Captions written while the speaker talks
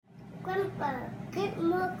Grandpa, get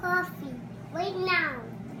more coffee right now.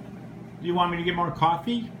 Do you want me to get more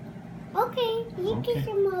coffee? Okay, you get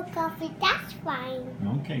some more coffee. That's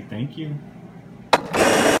fine. Okay, thank you.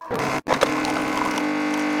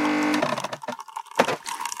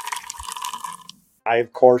 I,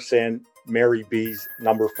 of course, am Mary B's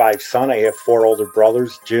number 5 son. I have 4 older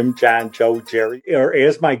brothers, Jim, John, Joe, Jerry. Or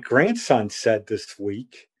as my grandson said this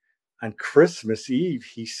week, on Christmas Eve,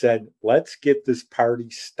 he said, let's get this party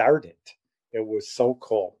started. It was so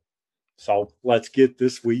cool. So let's get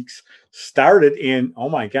this week's started. And oh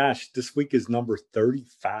my gosh, this week is number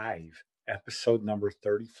 35, episode number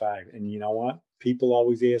 35. And you know what? People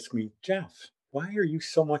always ask me, Jeff, why are you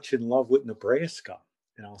so much in love with Nebraska?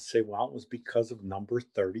 And I'll say, well, it was because of number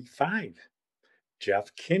 35,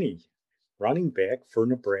 Jeff Kinney, running back for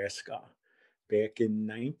Nebraska back in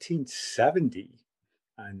 1970.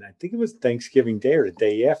 And I think it was Thanksgiving Day or the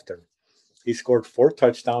day after. He scored 4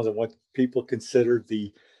 touchdowns in what people consider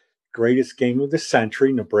the greatest game of the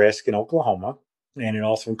century, Nebraska and Oklahoma. And it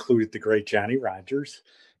also included the great Johnny Rodgers.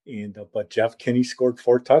 But Jeff Kinney scored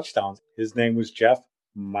 4 touchdowns. His name was Jeff.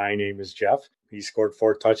 My name is Jeff. He scored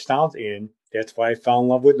 4 touchdowns, and that's why I fell in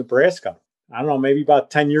love with Nebraska. I don't know, maybe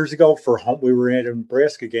about 10 years ago we were at a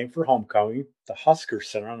Nebraska game for homecoming, the Husker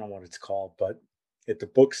Center. I don't know what it's called, but at the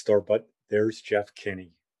bookstore. But there's Jeff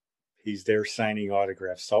Kinney. He's there signing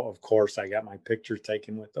autographs. So, of course, I got my picture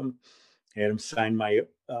taken with him. Had him sign my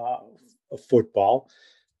football,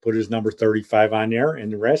 put his number 35 on there,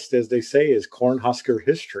 and the rest, as they say, is Cornhusker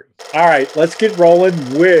history. All right, let's get rolling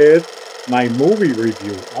with my movie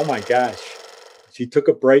review. Oh my gosh. She took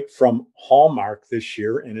a break from Hallmark this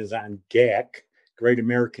year and is on GAC, Great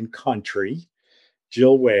American Country,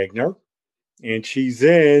 Jill Wagner. And she's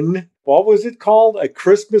in, what was it called? A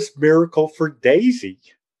Christmas Miracle for Daisy.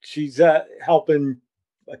 She's helping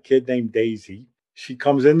a kid named Daisy. She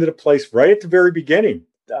comes into the place right at the very beginning.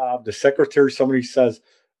 The secretary, somebody says,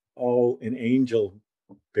 oh, an angel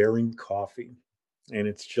bearing coffee. And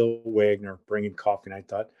it's Jill Wagner bringing coffee. And I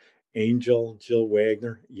thought, Angel, Jill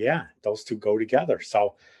Wagner. Yeah, those two go together.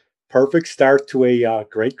 So perfect start to a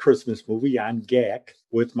great Christmas movie on GAC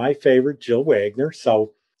with my favorite, Jill Wagner.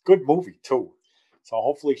 So good movie, too. So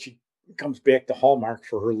hopefully she comes back to Hallmark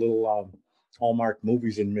for her little Hallmark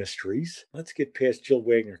movies and mysteries. Let's get past Jill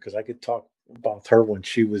Wagner because I could talk about her when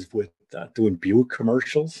she was with doing Buick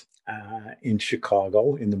commercials in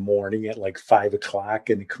Chicago in the morning at like 5 o'clock,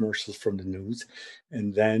 and the commercials from the news,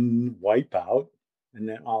 and then Wipeout. And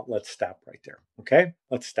then let's stop right there. Okay,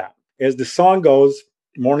 let's stop. As the song goes,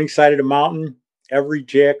 morning side of the mountain, every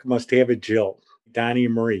Jack must have a Jill. Donnie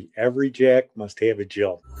and Marie, every Jack must have a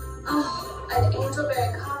Jill. Oh, an angel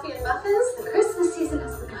bearing coffee and muffins? The Christmas season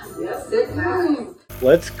has begun. Yes, it has.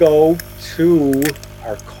 Let's go to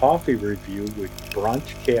our coffee review with Brunch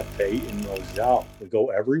Cafe in Roselle. We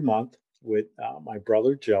go every month with my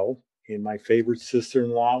brother Joe and my favorite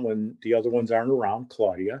sister-in-law when the other ones aren't around,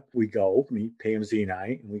 Claudia. We go, me, Pam Z and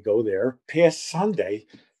I, and we go there. Past Sunday,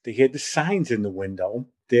 they had the signs in the window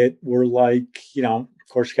that were like, of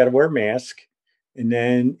course, you got to wear a mask. And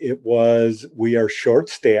then it was, we are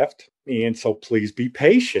short-staffed, and so please be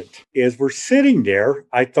patient. As we're sitting there,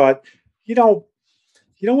 I thought, you know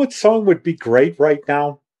what song would be great right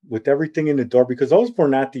now with everything in the door? Because those were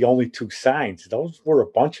not the only 2 signs. Those were a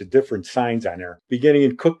bunch of different signs on there. Beginning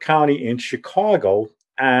in Cook County in Chicago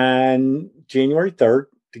on January 3rd,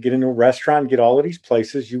 to get into a restaurant and get all of these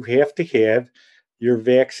places, you have to have your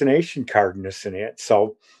vaccination card and this and that.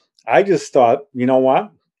 So I just thought, you know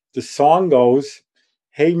what? The song goes,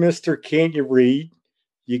 hey, mister, can't you read?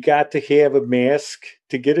 You got to have a mask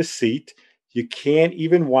to get a seat. You can't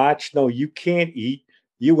even watch. No, you can't eat.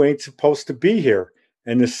 You ain't supposed to be here.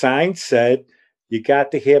 And the sign said, you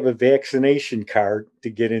got to have a vaccination card to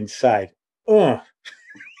get inside. Ugh.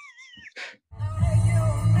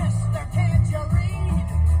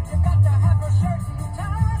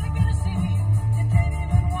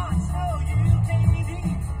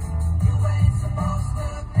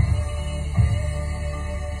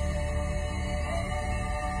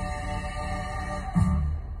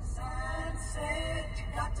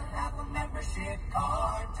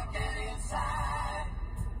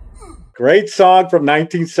 Great song from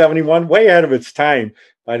 1971, way ahead of its time,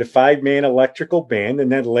 by the 5-man electrical band,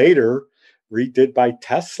 and then later redid by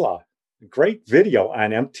Tesla. Great video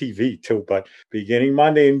on MTV too. But beginning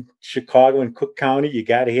Monday in Chicago and Cook County, you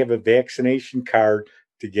got to have a vaccination card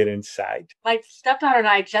to get inside. My stepdaughter and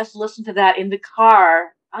I just listened to that in the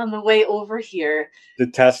car on the way over here.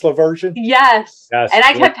 The Tesla version? Yes. And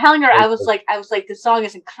I kept telling her, I was like, this song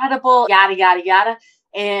is incredible, yada, yada, yada.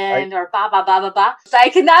 And or ba ba ba ba ba. So I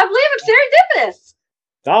cannot believe it's serendipitous.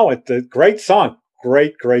 No, it's a great song.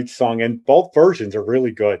 Great song. And both versions are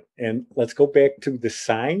really good. And let's go back to the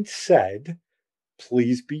sign said,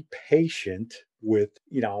 please be patient with,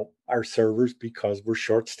 our servers because we're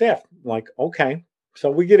short staffed. Like, okay. So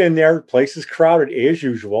we get in there, the place is crowded as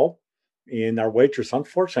usual. And our waitress,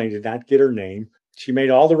 unfortunately, did not get her name. She made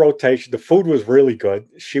all the rotation. The food was really good.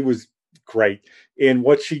 She was great. And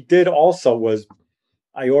what she did also was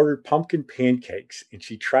I ordered pumpkin pancakes and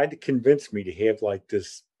she tried to convince me to have like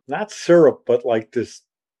this, not syrup, but like this,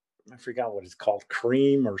 I forgot what it's called,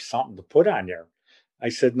 cream or something to put on there. I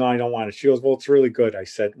said, no, I don't want it. She goes, well, it's really good. I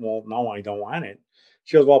said, well, no, I don't want it.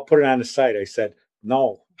 She goes, well, put it on the side. I said,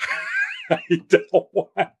 no, I don't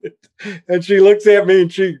want it. And she looks at me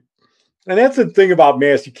and that's the thing about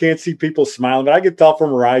Mass. You can't see people smiling, but I could tell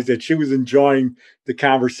from her eyes that she was enjoying the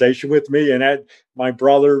conversation with me. And that my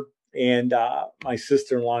brother and my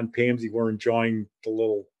sister-in-law and Pamsy were enjoying the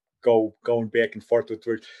little going back and forth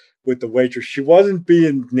with the waitress. She wasn't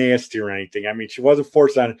being nasty or anything. I mean, she wasn't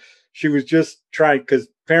forced on it. She was just trying because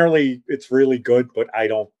apparently it's really good, but I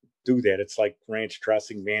don't do that. It's like ranch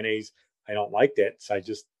dressing, mayonnaise. I don't like that. So I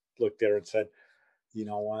just looked at her and said, you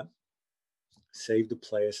know what? Save the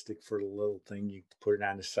plastic for the little thing. You put it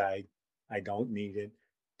on the side. I don't need it.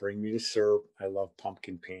 Bring me the syrup. I love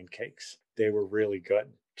pumpkin pancakes. They were really good.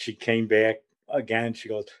 She came back again. She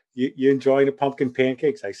goes, you enjoying the pumpkin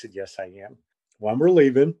pancakes? I said, yes, I am. When we're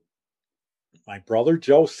leaving, my brother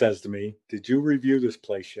Joe says to me, did you review this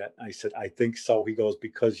place yet? I said, I think so. He goes,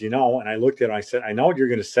 because and I looked at him, I said, I know what you're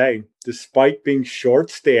going to say. Despite being short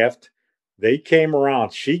staffed, she came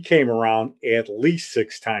around at least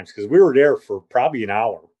 6 times because we were there for probably an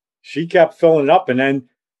hour. She kept filling it up. And then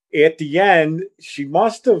at the end, she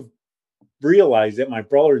must have realized that my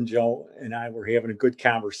brother and Joe and I were having a good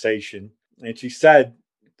conversation. And she said,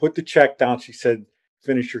 put the check down. She said,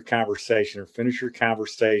 finish your conversation,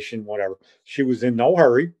 whatever. She was in no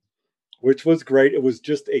hurry, which was great. It was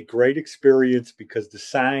just a great experience because the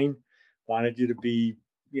sign wanted you to be,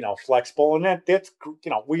 flexible. And that's,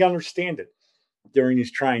 we understand it during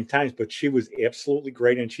these trying times, but she was absolutely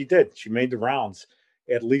great. And she did. She made the rounds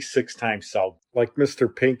at least 6 times. So like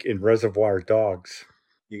Mr. Pink in Reservoir Dogs,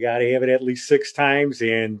 you got to have it at least 6 times.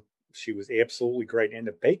 And she was absolutely great. And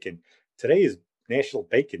the bacon, today is National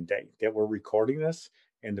Bacon Day that we're recording this.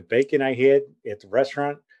 And the bacon I had at the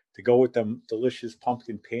restaurant to go with them delicious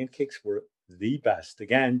pumpkin pancakes were the best.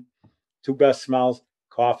 Again, 2 best smells,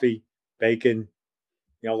 coffee, bacon,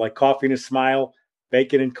 like coffee and a smile,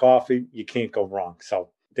 bacon and coffee, you can't go wrong.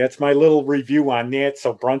 So that's my little review on that.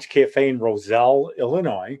 So Brunch Cafe in Roselle,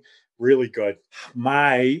 Illinois, really good.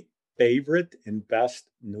 My favorite and best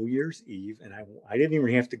New Year's Eve, and I didn't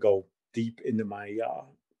even have to go deep into my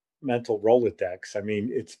mental Rolodex. I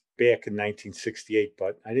mean, it's back in 1968,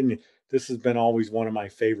 but this has been always one of my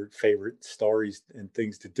favorite stories and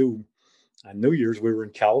things to do. On New Year's, we were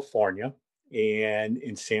in California, and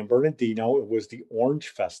in San Bernardino, it was the Orange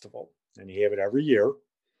Festival, and you have it every year.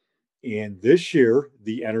 And this year,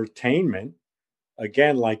 the entertainment,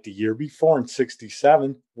 again, like the year before in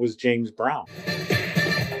 67, was James Brown.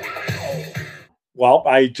 Well,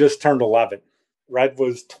 I just turned 11. Red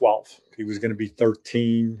was 12. He was going to be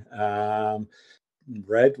 13.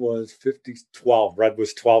 Red was 12. Red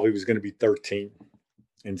was 12. He was going to be 13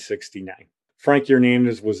 in 69. Frankie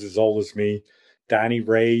Hernandez was as old as me. Donnie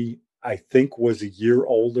Ray, I think, was a year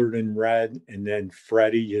older than Red. And then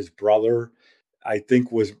Freddie, his brother, I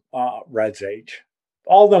think was Red's age.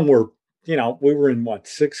 All of them were, we were in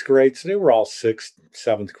 6th grade. So they were all 6th,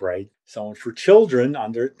 7th grade. So for children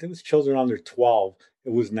under 12,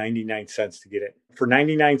 it was 99 cents to get in. For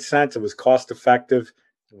 99 cents, it was cost effective.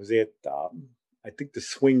 It was at, I think, the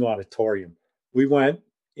Swing Auditorium. We went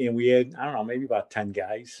and we had, I don't know, maybe about 10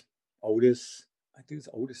 guys. Otis, I think it's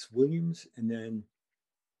Otis Williams, and then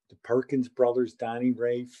the Perkins brothers, Donnie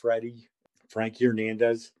Ray, Freddie, Frankie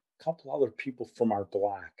Hernandez, a couple other people from our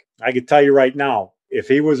block. I could tell you right now, if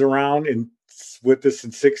he was around and with us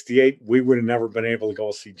in 68, we would have never been able to go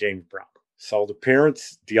see James Brown. So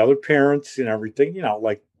the other parents and everything,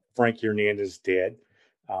 like Frankie Hernandez's dad,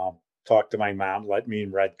 talked to my mom, let me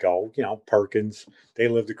and Red go. Perkins, they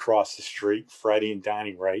lived across the street. Freddie and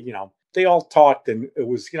Donnie Ray, they all talked, and it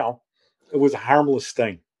was, it was a harmless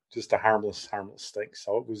thing, just a harmless thing.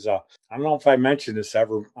 So it was, I don't know if I mentioned this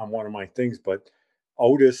ever on one of my things, but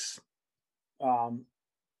Otis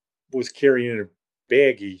was carrying a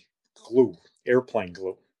baggie glue, airplane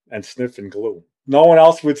glue, and sniffing glue. No one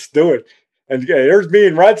else would do it. And there's me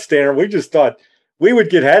and Red standing. We just thought we would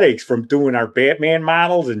get headaches from doing our Batman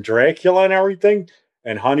models and Dracula and everything.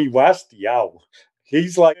 And Honey West,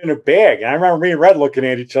 He's like in a bag. And I remember me and Red looking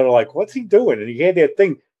at each other like, what's he doing? And he had that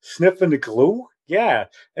thing sniffing the glue. Yeah.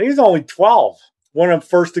 And he's only 12. One of the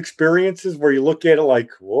first experiences where you look at it like,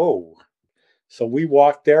 whoa. So we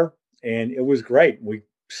walked there and it was great. We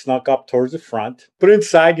snuck up towards the front. But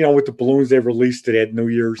inside, with the balloons they released it at New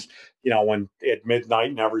Year's, when at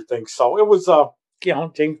midnight and everything. So it was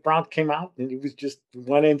James Brown came out and he was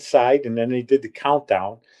went inside and then he did the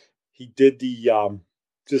countdown. He did the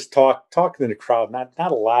just talking to the crowd, not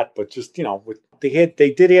a lot, but just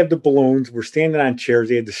they did have the balloons. We're standing on chairs.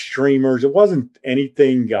 They had the streamers. It wasn't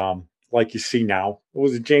anything like you see now. It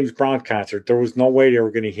was a James Brown concert. There was no way they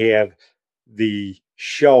were going to have the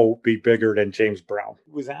show be bigger than James Brown.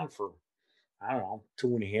 It was on for, I don't know,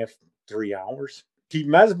 2.5, 3 hours. He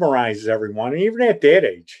mesmerizes everyone. And even at that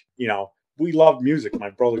age, we love music, my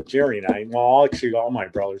brother Jerry and I. Well, actually, all my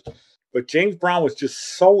brothers. But James Brown was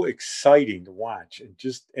just so exciting to watch and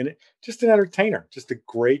just an entertainer, just a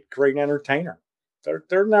great, great entertainer.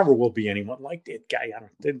 There never will be anyone like that guy.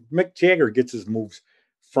 Mick Jagger gets his moves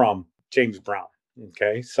from James Brown.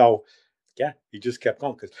 Okay, so yeah, he just kept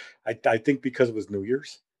going because I think because it was New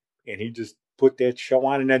Year's and he just put that show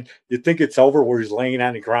on. And then you think it's over where he's laying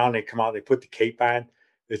on the ground. They come out, they put the cape on.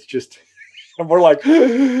 It's just, and we're like,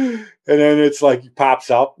 and then it's like he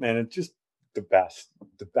pops up and it's just the best.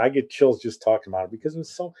 I get chills just talking about it because it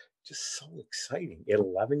was so exciting. At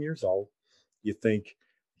 11 years old, you think,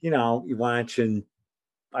 you're watching.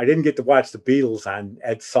 I didn't get to watch the Beatles on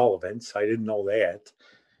Ed Sullivan, so I didn't know that.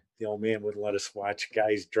 The old man wouldn't let us watch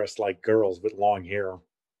guys dressed like girls with long hair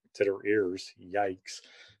to their ears. Yikes.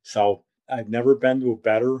 So I've never been to a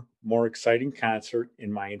better, more exciting concert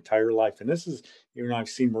in my entire life. And this is, I've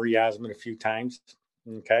seen Marie Osmond a few times.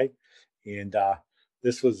 Okay. And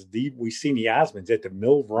this was we seen the Osmonds at the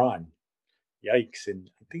Mill Run. Yikes. And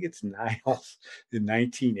I think it's Niles in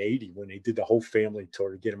 1980 when they did the whole family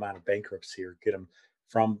tour to get them out of bankruptcy or get them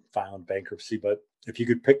from filing bankruptcy. But if you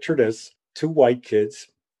could picture this, 2 white kids,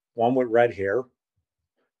 one with red hair,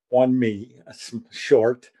 one me,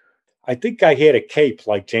 short. I think I had a cape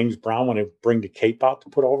like James Brown when I bring the cape out to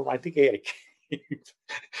put over. I think I had a cape.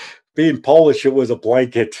 Being Polish, it was a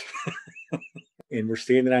blanket. And we're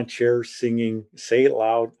standing on chairs singing, "Say It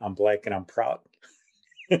Loud, I'm Black and I'm Proud."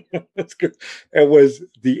 That's good. It was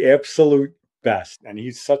the absolute best. And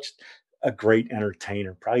he's such a great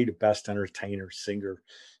entertainer, probably the best entertainer, singer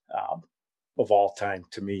of all time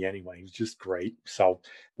to me anyway. He was just great. So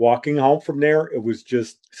walking home from there, it was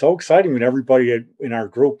just so exciting when everybody in our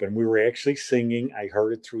group, and we were actually singing. I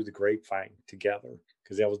heard it through the grapevine together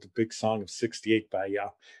because that was the big song of 68 by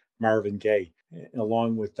Marvin Gaye,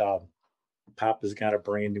 along with Papa's Got a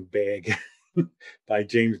Brand New Bag by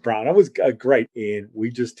James Brown. It was great. And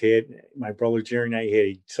we just had, my brother Jerry and I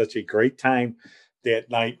had such a great time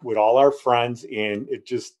that night with all our friends. And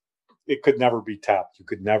it could never be topped. You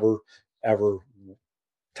could never, ever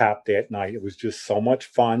top that night. It was just so much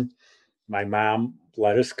fun. My mom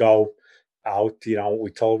let us go out.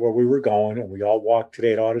 We told her where we were going and we all walked to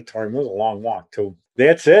that auditorium. It was a long walk too.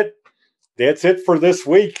 That's it. That's it for this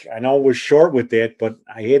week. I know it was short with that, but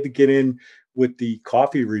I had to get in with the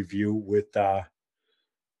coffee review with at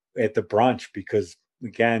the brunch because,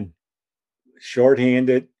 again,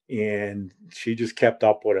 shorthanded, and she just kept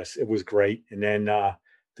up with us. It was great. And then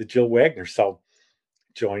the Jill Wagner. So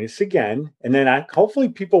join us again. And then hopefully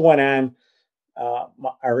people went on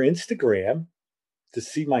our Instagram to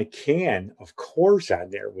see my can of Coors on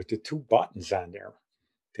there with the 2 buttons on there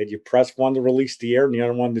that you press one to release the air and the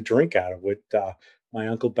other one to drink out of with my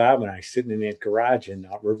Uncle Bob and I sitting in that garage in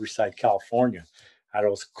Riverside, California, out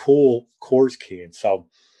of those cool Coors cans. So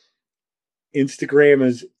Instagram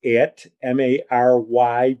is at MARYBS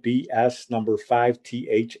number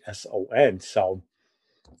 5THSON. So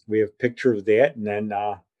we have a picture of that. And then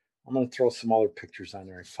I'm going to throw some other pictures on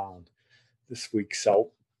there I found this week.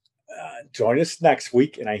 So join us next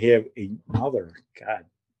week. And I have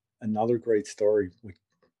another great story.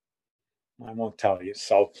 I won't tell you.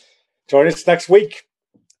 So join us next week.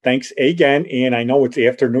 Thanks again. And I know it's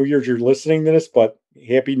after New Year's you're listening to this, but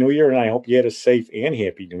Happy New Year. And I hope you had a safe and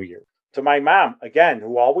happy New Year. To my mom, again,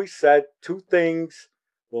 who always said 2 things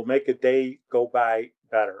will make a day go by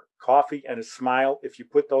better: coffee and a smile. If you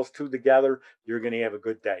put those 2 together, you're going to have a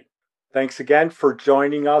good day. Thanks again for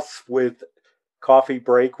joining us with Coffee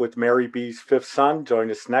Break with Mary B's 5th Son. Join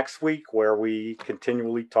us next week where we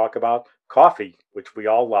continually talk about coffee, which we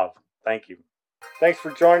all love. Thank you. Thanks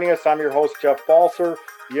for joining us. I'm your host, Jeff Balser.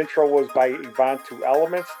 The intro was by Yvonne 2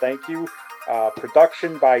 Elements. Thank you.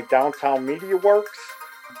 Production by Downtown Media Works.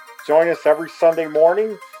 Join us every Sunday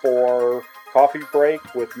morning for Coffee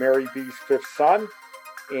Break with Mary B's 5th Son.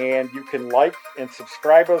 And you can like and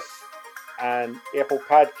subscribe us on Apple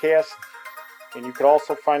Podcasts. And you can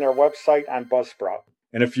also find our website on Buzzsprout.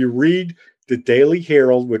 And if you read the Daily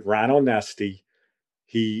Herald with Ron Onesti,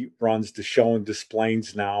 he runs the Show and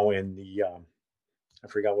Displays now in the, I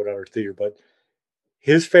forgot what other theater, but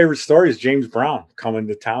his favorite story is James Brown coming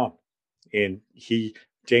to town. And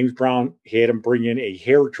James Brown had him bring in a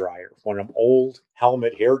hair dryer, one of them old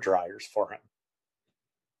helmet hair dryers for him.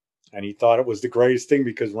 And he thought it was the greatest thing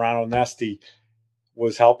because Ron Onesti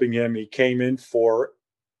was helping him. He came in for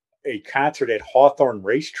a concert at Hawthorne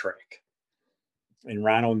Racetrack. And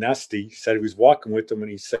Ron Onesti said he was walking with him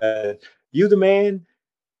and he said, "You the man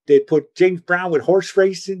that put James Brown with horse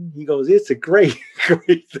racing?" He goes, "It's a great,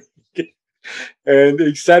 great thing." And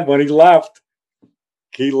he said when he left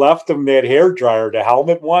him that hair dryer, the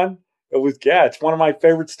helmet one. It's one of my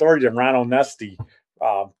favorite stories that Ron Onesti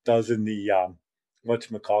does in the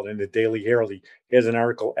in the Daily Herald. He has an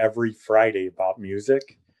article every Friday about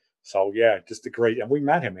music. So yeah, just and we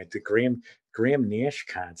met him at the Graham Nash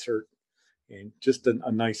concert, and just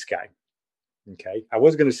a nice guy. Okay, I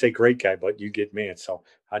was going to say great guy, but you get mad, so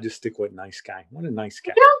I'll just stick with nice guy. What a nice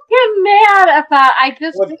guy! Don't get mad about.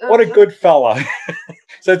 What a good fella.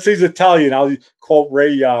 Since he's Italian, I'll quote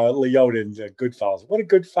Ray Liotta in Goodfellas. What a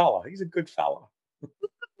good fella! He's a good fella.